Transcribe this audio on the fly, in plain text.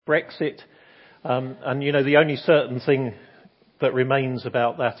Brexit, and the only certain thing that remains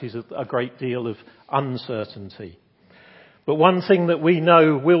about that is a great deal of uncertainty. But one thing that we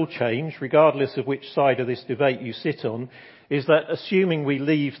know will change, regardless of which side of this debate you sit on, is that assuming we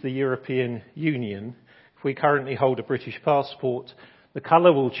leave the European Union, if we currently hold a British passport, the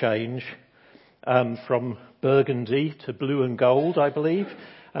colour will change from burgundy to blue and gold, I believe,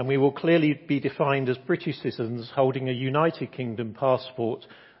 and we will clearly be defined as British citizens holding a United Kingdom passport,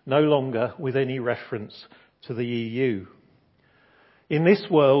 no longer with any reference to the EU. In this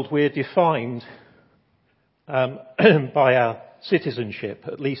world, we're defined by our citizenship,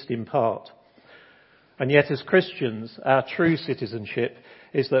 at least in part. And yet as Christians, our true citizenship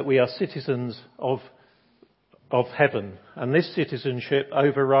is that we are citizens of heaven. And this citizenship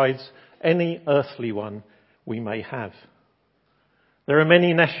overrides any earthly one we may have. There are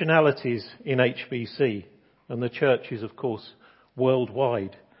many nationalities in HBC, and the church is, of course,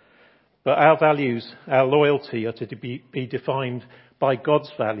 worldwide. But our values, our loyalty are to be defined by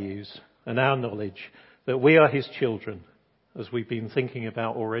God's values and our knowledge that we are his children, as we've been thinking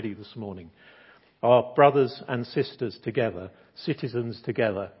about already this morning, are brothers and sisters together, citizens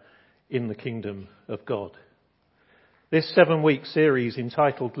together in the kingdom of God. This 7-week series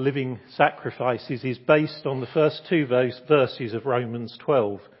entitled Living Sacrifices is based on the first 2 verses of Romans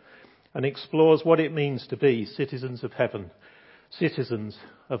 12 and explores what it means to be citizens of heaven, citizens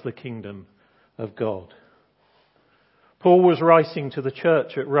of the kingdom of God. Paul was writing to the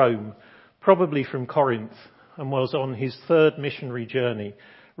church at Rome, probably from Corinth, and was on his 3rd missionary journey,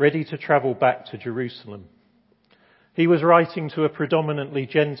 ready to travel back to Jerusalem. He was writing to a predominantly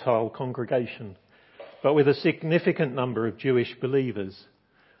Gentile congregation, but with a significant number of Jewish believers,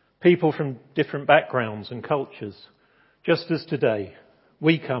 people from different backgrounds and cultures. Just as today,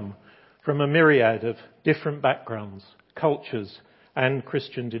 we come from a myriad of different backgrounds, cultures, and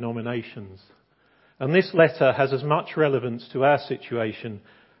Christian denominations. And this letter has as much relevance to our situation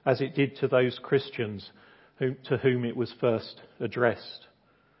as it did to those Christians to whom it was first addressed.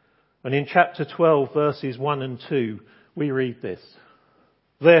 And in chapter 12, verses 1 and 2, we read this: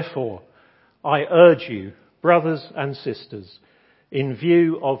 Therefore, I urge you, brothers and sisters, in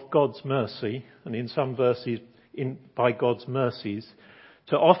view of God's mercy, and in some verses by God's mercies,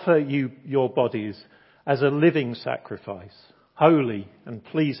 to offer you your bodies as a living sacrifice, holy and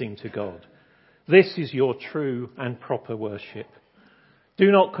pleasing to God. This is your true and proper worship.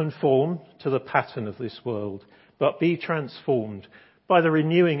 Do not conform to the pattern of this world, but be transformed by the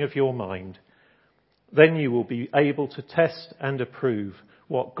renewing of your mind. Then you will be able to test and approve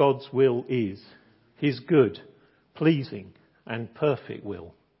what God's will is, his good, pleasing and perfect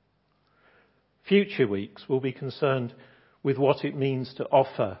will. Future weeks will be concerned with what it means to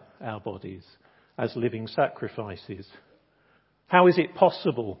offer our bodies as living sacrifices. How is it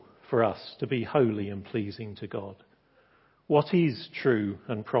possible for us to be holy and pleasing to God? What is true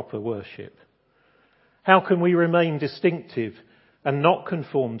and proper worship? How can we remain distinctive and not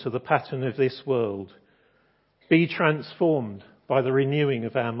conform to the pattern of this world? Be transformed by the renewing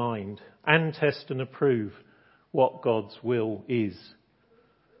of our mind and test and approve what God's will is.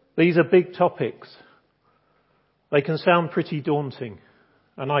 These are big topics. They can sound pretty daunting,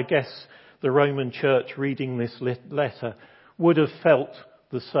 and I guess the Roman church reading this letter would have felt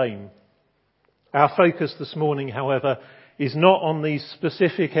the same. Our focus this morning, however, is not on these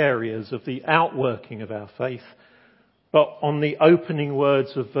specific areas of the outworking of our faith, but on the opening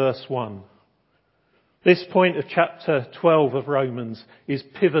words of verse 1. This point of chapter 12 of Romans is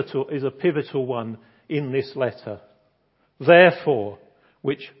a pivotal one in this letter. Therefore,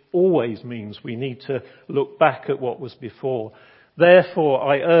 which always means we need to look back at what was before. Therefore,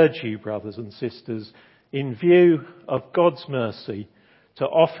 I urge you, brothers and sisters, in view of God's mercy, to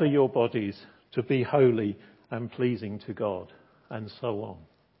offer your bodies to be holy and pleasing to God, and so on.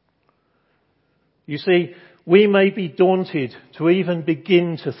 You see, we may be daunted to even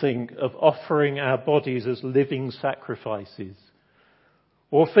begin to think of offering our bodies as living sacrifices,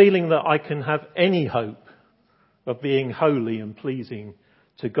 or feeling that I can have any hope of being holy and pleasing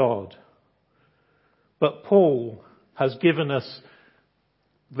to God. But Paul has given us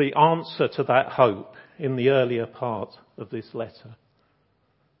the answer to that hope in the earlier part of this letter.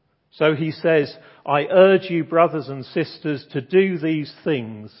 So he says, I urge you, brothers and sisters, to do these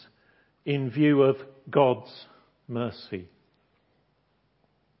things in view of God's mercy.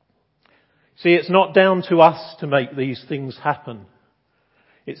 See, it's not down to us to make these things happen.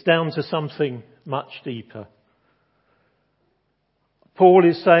 It's down to something much deeper. Paul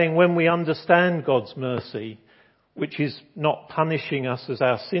is saying when we understand God's mercy, which is not punishing us as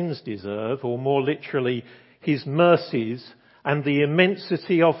our sins deserve, or more literally, his mercies and the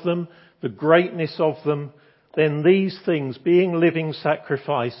immensity of them, the greatness of them, then these things, being living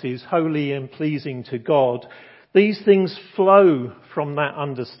sacrifices, holy and pleasing to God, these things flow from that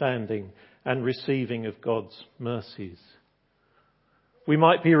understanding and receiving of God's mercies. We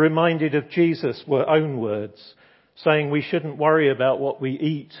might be reminded of Jesus' own words, saying we shouldn't worry about what we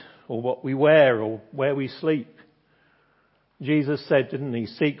eat or what we wear or where we sleep. Jesus said, didn't he,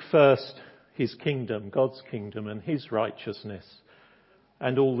 seek first his kingdom, God's kingdom, and his righteousness,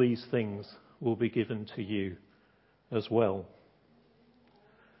 and all these things will be given to you as well.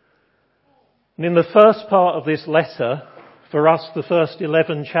 And in the first part of this letter, for us, the first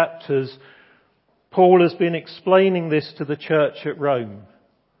 11 chapters, Paul has been explaining this to the church at Rome.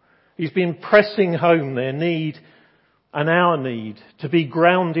 He's been pressing home their need and our need to be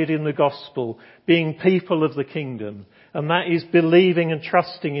grounded in the gospel, being people of the kingdom. And that is believing and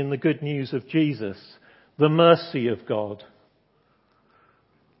trusting in the good news of Jesus, the mercy of God.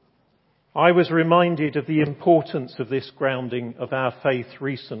 I was reminded of the importance of this grounding of our faith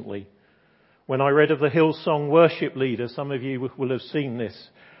recently. When I read of the Hillsong worship leader, some of you will have seen this,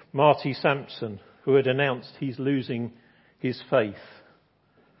 Marty Sampson, who had announced he's losing his faith.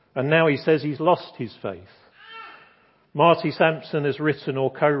 And now he says he's lost his faith. Marty Sampson has written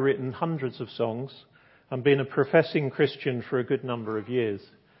or co-written hundreds of songs and been a professing Christian for a good number of years.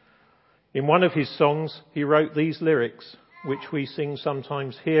 In one of his songs, he wrote these lyrics, which we sing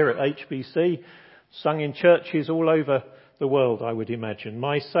sometimes here at HBC, sung in churches all over the world, I would imagine.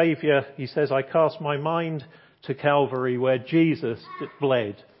 My Saviour, he says, I cast my mind to Calvary where Jesus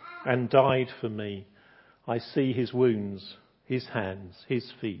bled and died for me. I see his wounds, his hands, his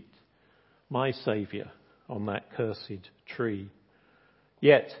feet. My Saviour on that cursed tree.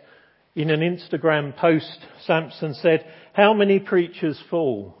 Yet, in an Instagram post, Sampson said, how many preachers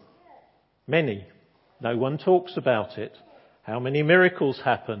fall? Many. No one talks about it. How many miracles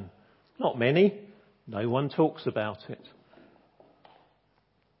happen? Not many. No one talks about it.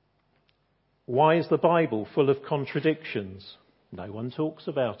 Why is the Bible full of contradictions? No one talks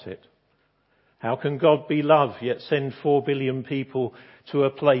about it. How can God be love yet send 4 billion people to a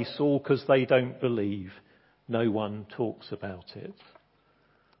place all because they don't believe? No one talks about it.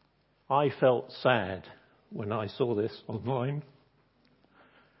 I felt sad when I saw this online.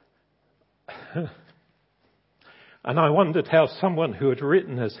 And I wondered how someone who had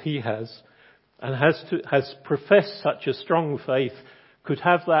written as he has and has professed such a strong faith could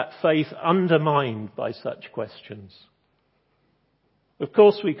have that faith undermined by such questions. Of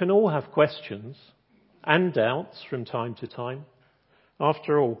course, we can all have questions and doubts from time to time.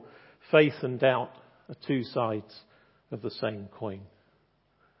 After all, faith and doubt are two sides of the same coin.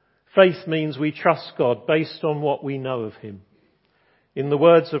 Faith means we trust God based on what we know of him. In the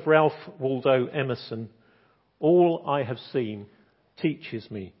words of Ralph Waldo Emerson, all I have seen teaches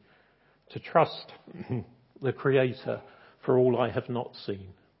me to trust the Creator for all I have not seen.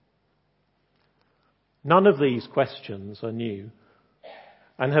 None of these questions are new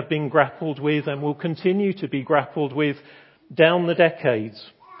and have been grappled with and will continue to be grappled with down the decades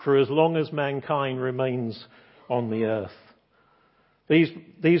for as long as mankind remains on the earth.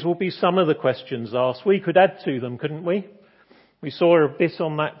 These will be some of the questions asked. We could add to them, couldn't we? We saw a bit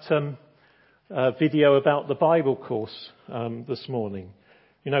on that video about the Bible course this morning.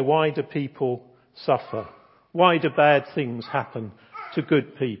 You know, why do people suffer? Why do bad things happen to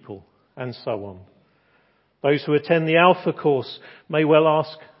good people? And so on. Those who attend the Alpha course may well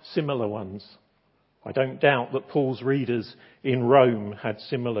ask similar ones. I don't doubt that Paul's readers in Rome had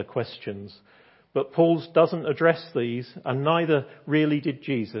similar questions. But Paul doesn't address these, and neither really did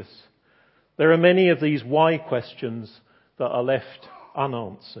Jesus. There are many of these why questions that are left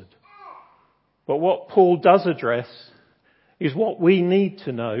unanswered. But what Paul does address is what we need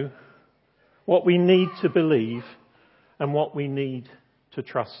to know, what we need to believe, and what we need to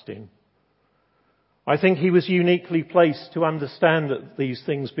trust in. I think he was uniquely placed to understand these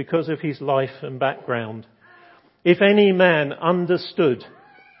things because of his life and background. If any man understood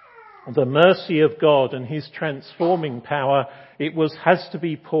the mercy of God and his transforming power, has to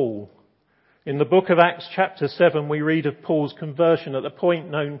be Paul. In the book of Acts chapter 7, we read of Paul's conversion at the point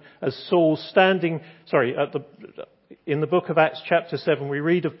known as Saul in the book of Acts chapter 7, we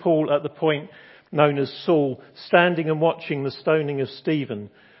read of Paul at the point known as Saul, standing and watching the stoning of Stephen,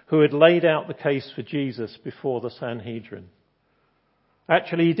 who had laid out the case for Jesus before the Sanhedrin.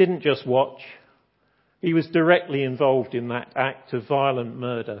 Actually, he didn't just watch. He was directly involved in that act of violent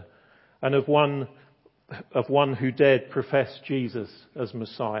murder and of one who dared profess Jesus as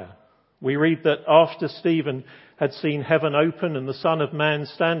Messiah. We read that after Stephen had seen heaven open and the Son of Man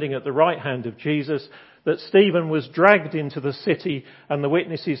standing at the right hand of Jesus, that Stephen was dragged into the city and the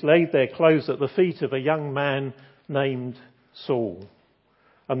witnesses laid their clothes at the feet of a young man named Saul.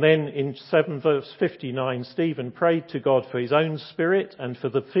 And then in 7 verse 59, Stephen prayed to God for his own spirit and for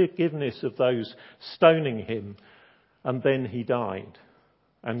the forgiveness of those stoning him. And then he died.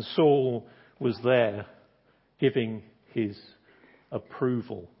 And Saul was there giving his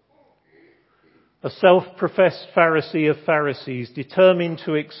approval. A self-professed Pharisee of Pharisees, determined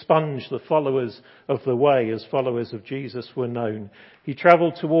to expunge the followers of the way as followers of Jesus were known. He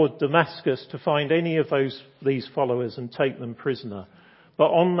travelled toward Damascus to find any of these followers and take them prisoner. But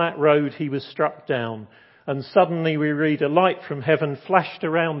on that road he was struck down, and suddenly we read a light from heaven flashed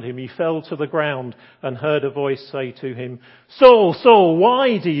around him. He fell to the ground and heard a voice say to him, "Saul, Saul,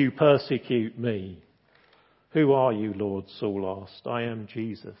 why do you persecute me?" "Who are you, Lord?" Saul asked. "I am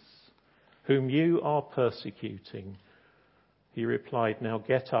Jesus, whom you are persecuting." He replied, "Now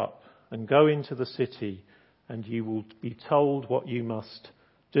get up and go into the city, and you will be told what you must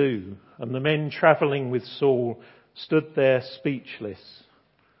do." And the men travelling with Saul stood there speechless.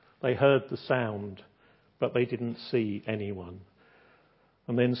 They heard the sound, but they didn't see anyone.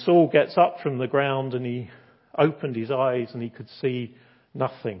 And then Saul gets up from the ground and he opened his eyes and he could see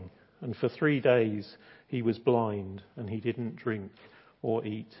nothing. And for 3 days he was blind and he didn't drink or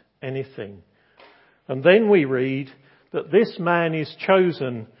eat anything. And then we read that this man is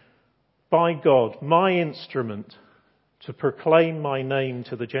chosen by God, my instrument, to proclaim my name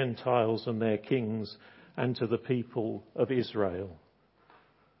to the Gentiles and their kings and to the people of Israel.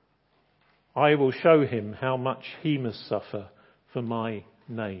 I will show him how much he must suffer for my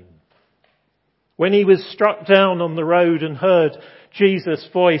name. When he was struck down on the road and heard Jesus'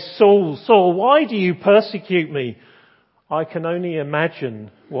 voice, "Saul, Saul, why do you persecute me?" I can only imagine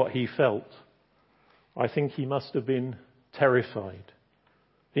what he felt. I think he must have been terrified.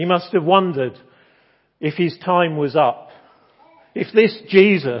 He must have wondered if his time was up. If this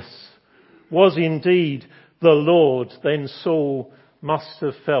Jesus was indeed the Lord, then Saul must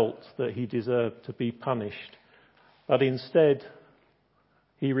have felt that he deserved to be punished. But instead,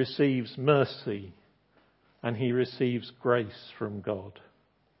 he receives mercy and he receives grace from God.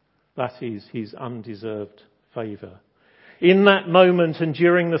 That is his undeserved favour. In that moment and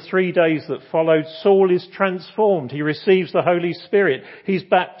during the 3 days that followed, Saul is transformed. He receives the Holy Spirit. He's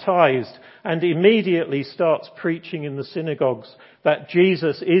baptized and immediately starts preaching in the synagogues that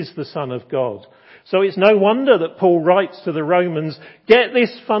Jesus is the Son of God. So it's no wonder that Paul writes to the Romans, get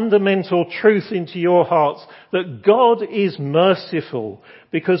this fundamental truth into your hearts, that God is merciful.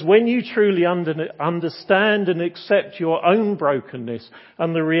 Because when you truly understand and accept your own brokenness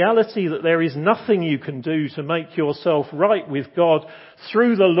and the reality that there is nothing you can do to make yourself right with God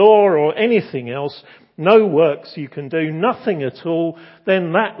through the law or anything else, no works you can do, nothing at all,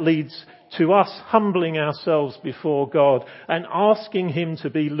 then that leads to us humbling ourselves before God and asking him to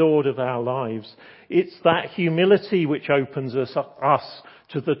be Lord of our lives. It's that humility which opens us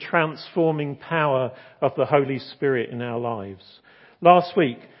to the transforming power of the Holy Spirit in our lives. Last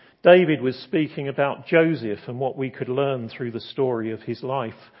week, David was speaking about Joseph and what we could learn through the story of his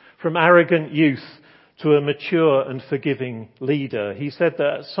life. From arrogant youth to a mature and forgiving leader. He said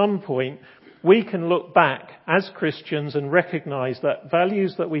that at some point we can look back as Christians and recognise that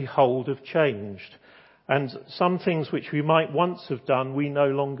values that we hold have changed. And some things which we might once have done, we no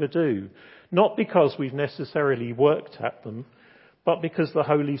longer do. Not because we've necessarily worked at them, but because the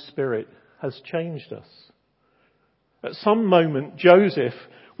Holy Spirit has changed us. At some moment, Joseph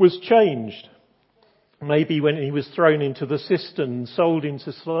was changed. Maybe when he was thrown into the cistern, sold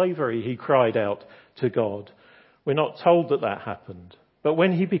into slavery, he cried out to God. We're not told that that happened. But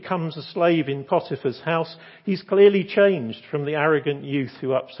when he becomes a slave in Potiphar's house, he's clearly changed from the arrogant youth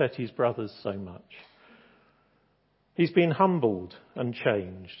who upset his brothers so much. He's been humbled and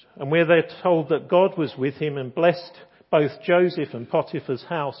changed. And we're there told that God was with him and blessed both Joseph and Potiphar's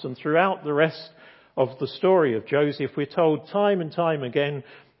house. And throughout the rest of the story of Joseph, we're told time and time again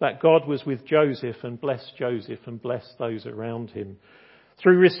that God was with Joseph and blessed those around him.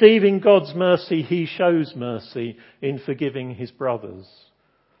 Through receiving God's mercy, he shows mercy in forgiving his brothers.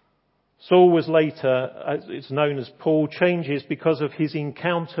 Saul was later, as it's known as Paul, changes because of his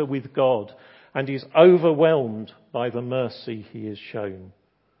encounter with God and is overwhelmed by the mercy he is shown.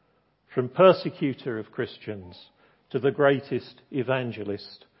 From persecutor of Christians to the greatest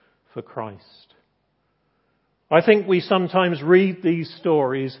evangelist for Christ. I think we sometimes read these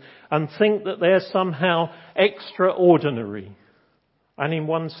stories and think that they're somehow extraordinary. And in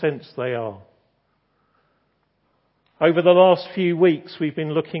one sense they are. Over the last few weeks we've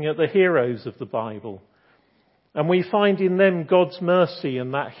been looking at the heroes of the Bible. And we find in them God's mercy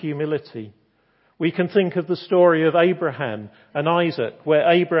and that humility. We can think of the story of Abraham and Isaac, where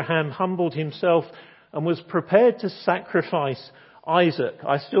Abraham humbled himself and was prepared to sacrifice Isaac.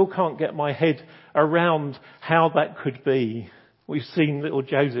 I still can't get my head around how that could be. We've seen little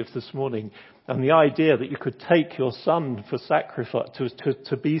Joseph this morning, and the idea that you could take your son for sacrifice,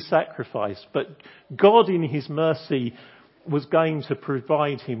 to be sacrificed. But God in his mercy was going to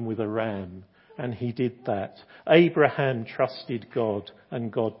provide him with a ram, and he did that. Abraham trusted God,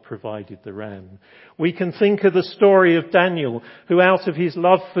 and God provided the ram. We can think of the story of Daniel, who out of his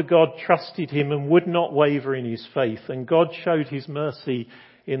love for God trusted him and would not waver in his faith, and God showed his mercy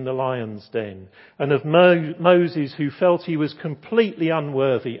in the lion's den. And of Moses, who felt he was completely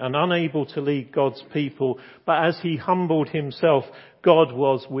unworthy and unable to lead God's people, but as he humbled himself, God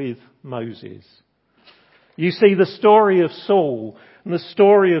was with Moses. You see, the story of Saul and the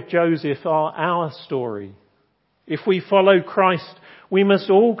story of Joseph are our story. If we follow Christ, we must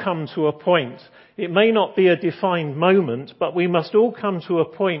all come to a point. It may not be a defined moment, but we must all come to a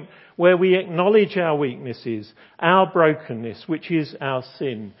point where we acknowledge our weaknesses, our brokenness, which is our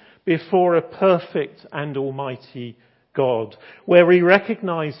sin, before a perfect and almighty God, where we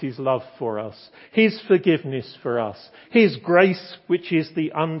recognise his love for us, his forgiveness for us, his grace, which is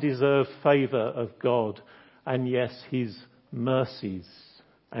the undeserved favour of God, and yes, his mercies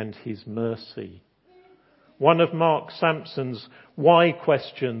and his mercy. One of Mark Sampson's why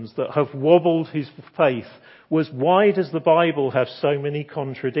questions that have wobbled his faith was, why does the Bible have so many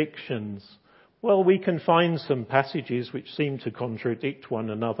contradictions? Well, we can find some passages which seem to contradict one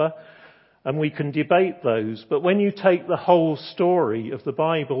another, and we can debate those. But when you take the whole story of the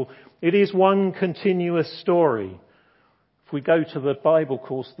Bible, it is one continuous story. If we go to the Bible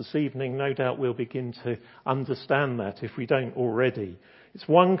course this evening, no doubt we'll begin to understand that if we don't already. It's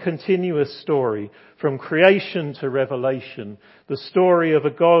one continuous story from creation to Revelation, the story of a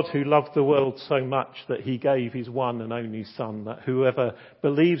God who loved the world so much that he gave his one and only Son, that whoever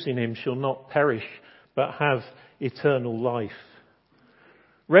believes in him shall not perish but have eternal life.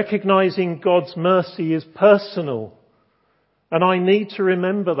 Recognizing God's mercy is personal, and I need to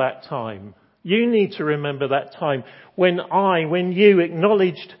remember that time. You need to remember that time when you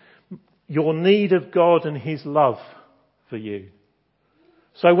acknowledged your need of God and his love for you.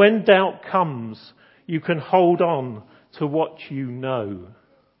 So when doubt comes, you can hold on to what you know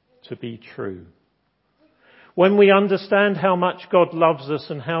to be true. When we understand how much God loves us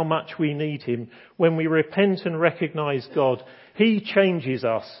and how much we need him, when we repent and recognize God, he changes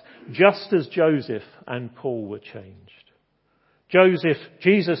us just as Joseph and Paul were changed.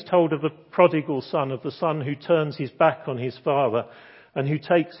 Jesus told of the prodigal son, of the son who turns his back on his father and who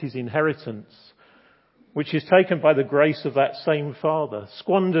takes his inheritance, which is taken by the grace of that same father,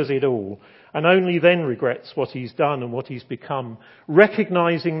 squanders it all, and only then regrets what he's done and what he's become.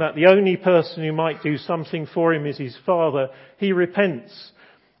 Recognizing that the only person who might do something for him is his father, he repents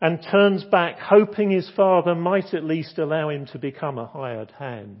and turns back, hoping his father might at least allow him to become a hired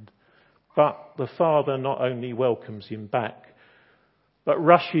hand. But the father not only welcomes him back, but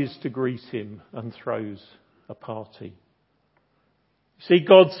rushes to greet him and throws a party. See,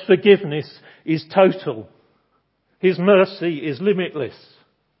 God's forgiveness is total. His mercy is limitless.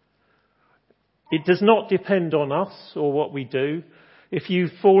 It does not depend on us or what we do. If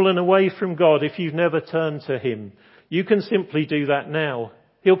you've fallen away from God, if you've never turned to him, you can simply do that now.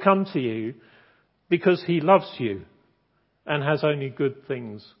 He'll come to you because he loves you and has only good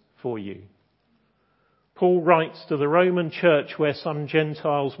things for you. Paul writes to the Roman church where some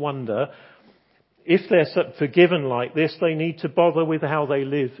Gentiles wonder, if they're forgiven like this, they need to bother with how they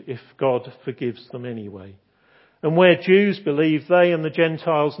live if God forgives them anyway. And where Jews believe they and the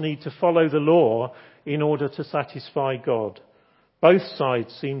Gentiles need to follow the law in order to satisfy God. Both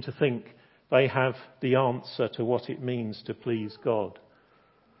sides seem to think they have the answer to what it means to please God.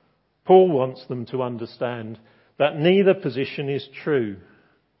 Paul wants them to understand that neither position is true.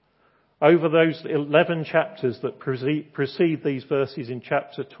 Over those 11 chapters that precede these verses in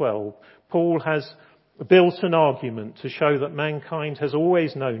chapter 12, Paul has built an argument to show that mankind has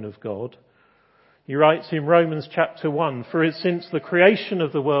always known of God. He writes in Romans chapter 1, "For since the creation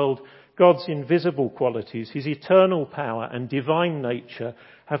of the world, God's invisible qualities, his eternal power and divine nature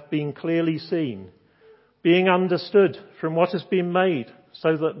have been clearly seen, being understood from what has been made,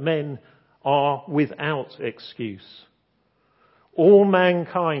 so that men are without excuse. All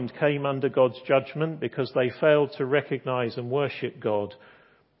mankind came under God's judgment because they failed to recognize and worship God,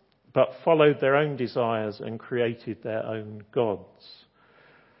 but followed their own desires and created their own gods."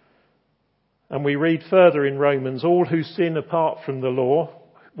 And we read further in Romans, "All who sin apart from the law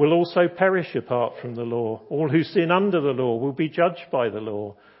will also perish apart from the law. All who sin under the law will be judged by the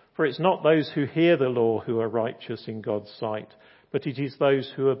law. For it's not those who hear the law who are righteous in God's sight, but it is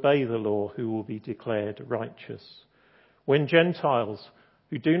those who obey the law who will be declared righteous. When Gentiles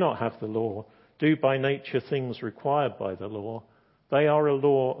who do not have the law do by nature things required by the law, they are a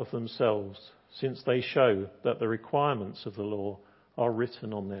law of themselves, since they show that the requirements of the law are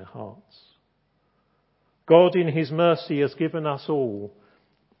written on their hearts. God in his mercy has given us all,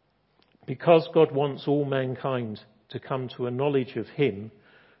 because God wants all mankind to come to a knowledge of him,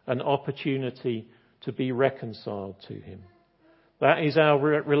 an opportunity to be reconciled to him. That is our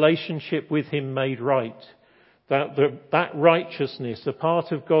relationship with him made right. That righteousness, a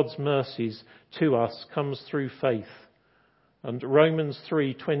part of God's mercies to us, comes through faith. And Romans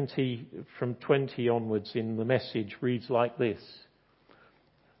 3:20 from 20 onwards in the Message reads like this.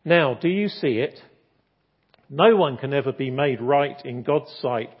 Now, do you see it? No one can ever be made right in God's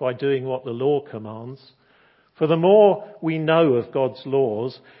sight by doing what the law commands. For the more we know of God's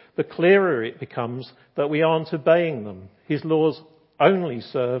laws, the clearer it becomes that we aren't obeying them. His laws only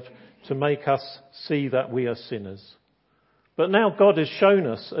serve to make us see that we are sinners. But now God has shown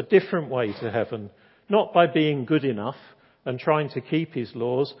us a different way to heaven, not by being good enough and trying to keep his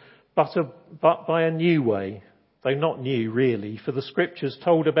laws, but by a new way. Though not new really, for the scriptures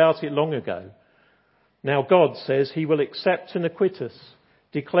told about it long ago. Now God says he will accept and acquit us,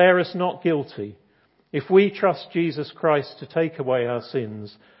 declare us not guilty, if we trust Jesus Christ to take away our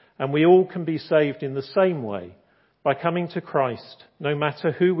sins, and we all can be saved in the same way, by coming to Christ, no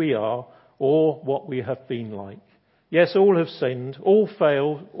matter who we are or what we have been like. Yes, all have sinned, all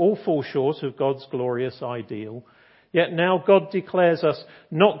fail, all fall short of God's glorious ideal. Yet now God declares us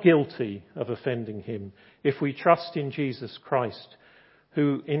not guilty of offending him if we trust in Jesus Christ,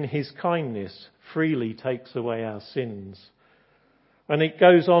 who in his kindness freely takes away our sins. And it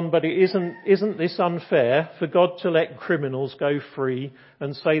goes on, but isn't this unfair for God to let criminals go free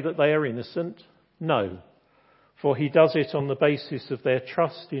and say that they are innocent? No, for he does it on the basis of their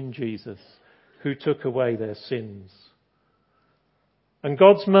trust in Jesus, who took away their sins. And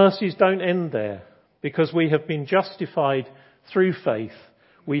God's mercies don't end there. Because we have been justified through faith,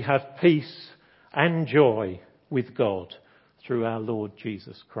 we have peace and joy with God through our Lord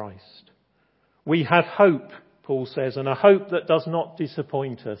Jesus Christ. We have hope, Paul says, and a hope that does not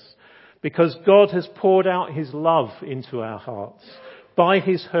disappoint us, because God has poured out his love into our hearts by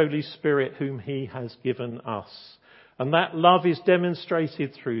his Holy Spirit whom he has given us. And that love is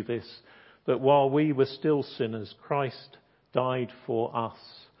demonstrated through this, that while we were still sinners, Christ died for us,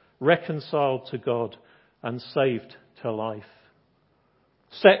 reconciled to God and saved to life.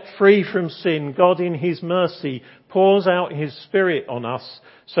 Set free from sin, God in his mercy pours out his Spirit on us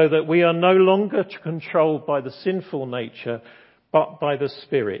so that we are no longer controlled by the sinful nature, but by the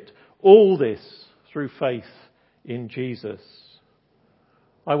Spirit. All this through faith in Jesus.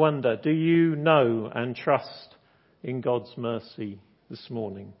 I wonder, do you know and trust in God's mercy this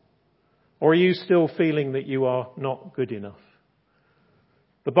morning? Or are you still feeling that you are not good enough?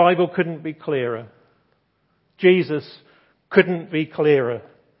 The Bible couldn't be clearer. Jesus couldn't be clearer.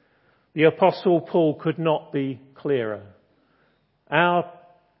 The Apostle Paul could not be clearer. Our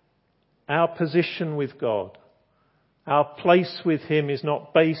position with God, our place with him is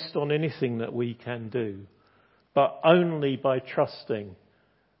not based on anything that we can do, but only by trusting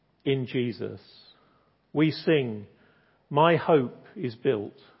in Jesus. We sing, my hope is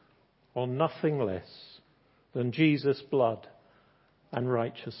built on nothing less than Jesus' blood and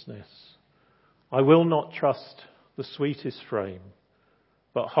righteousness. I will not trust the sweetest frame,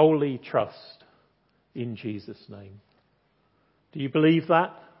 but wholly trust in Jesus' name. Do you believe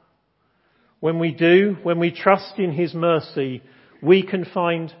that? When we do, when we trust in his mercy, we can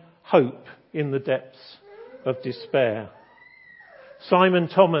find hope in the depths of despair. Simon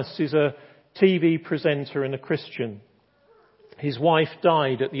Thomas is a TV presenter and a Christian. His wife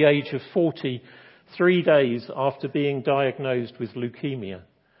died at the age of 40, 3 days after being diagnosed with leukemia,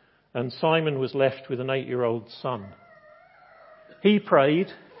 and Simon was left with an 8-year-old son. He prayed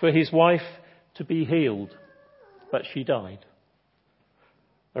for his wife to be healed, but she died.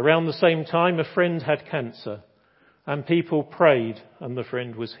 Around the same time, a friend had cancer, and people prayed and the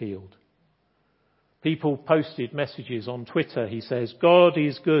friend was healed. People posted messages on Twitter. He says, God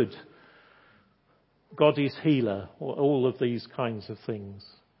is good. God is healer. All of these kinds of things.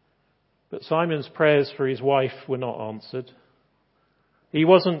 But Simon's prayers for his wife were not answered. He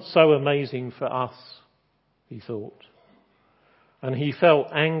wasn't so amazing for us, he thought. And he felt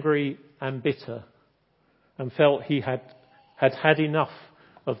angry and bitter and felt he had enough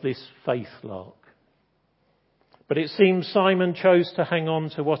of this faith lark. But it seems Simon chose to hang on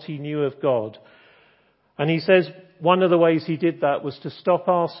to what he knew of God. And he says, one of the ways he did that was to stop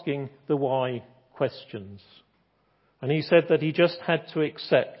asking the why questions. And he said that he just had to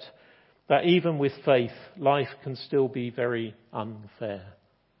accept that even with faith, life can still be very unfair.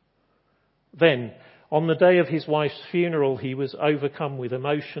 Then, on the day of his wife's funeral, he was overcome with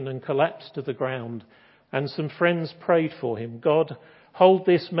emotion and collapsed to the ground. And some friends prayed for him. God, hold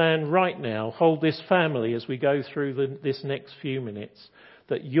this man right now, hold this family as we go through this next few minutes,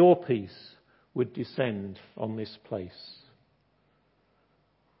 that your peace would descend on this place.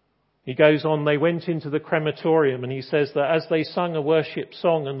 He goes on, they went into the crematorium, and he says that as they sung a worship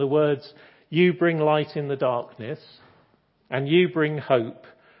song and the words, "You bring light in the darkness and you bring hope,"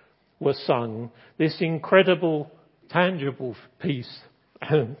 were sung, this incredible, tangible peace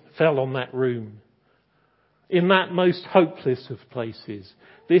fell on that room. In that most hopeless of places,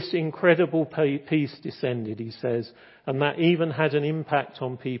 this incredible peace descended, he says, and that even had an impact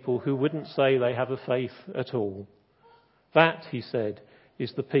on people who wouldn't say they have a faith at all. That, he said,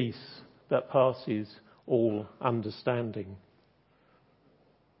 is the peace that passes all understanding.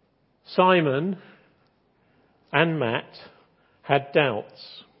 Simon and Matt had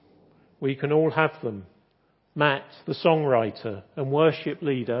doubts. We can all have them. Matt, the songwriter and worship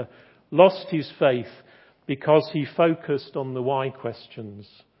leader, lost his faith because he focused on the why questions,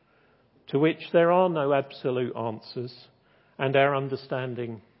 to which there are no absolute answers, and our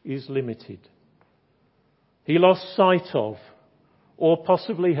understanding is limited. He lost sight of, or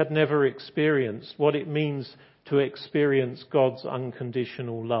possibly had never experienced, what it means to experience God's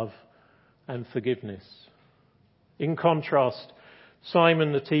unconditional love and forgiveness. In contrast,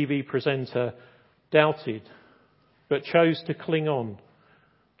 Simon, the TV presenter, doubted, but chose to cling on,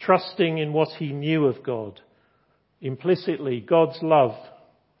 trusting in what he knew of God. Implicitly, God's love,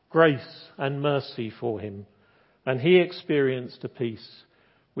 grace and mercy for him. And he experienced a peace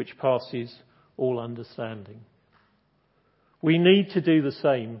which passes all understanding. We need to do the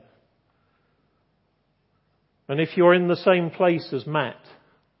same. And if you're in the same place as Matt,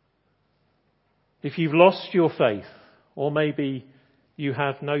 if you've lost your faith, or maybe you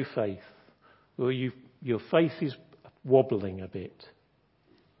have no faith, or your faith is wobbling a bit,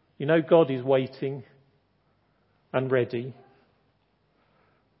 you know God is waiting and ready.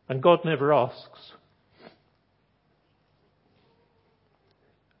 And God never asks.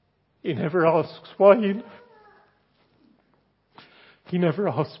 He never asks why you... He never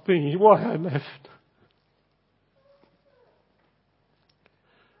asked me why I left.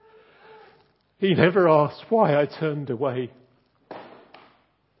 He never asked why I turned away.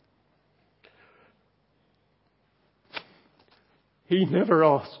 He never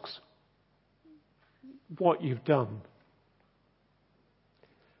asks what you've done.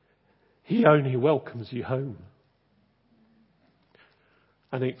 He only welcomes you home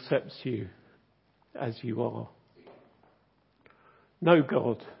and accepts you as you are. No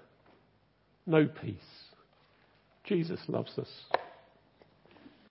God, no peace. Jesus loves us.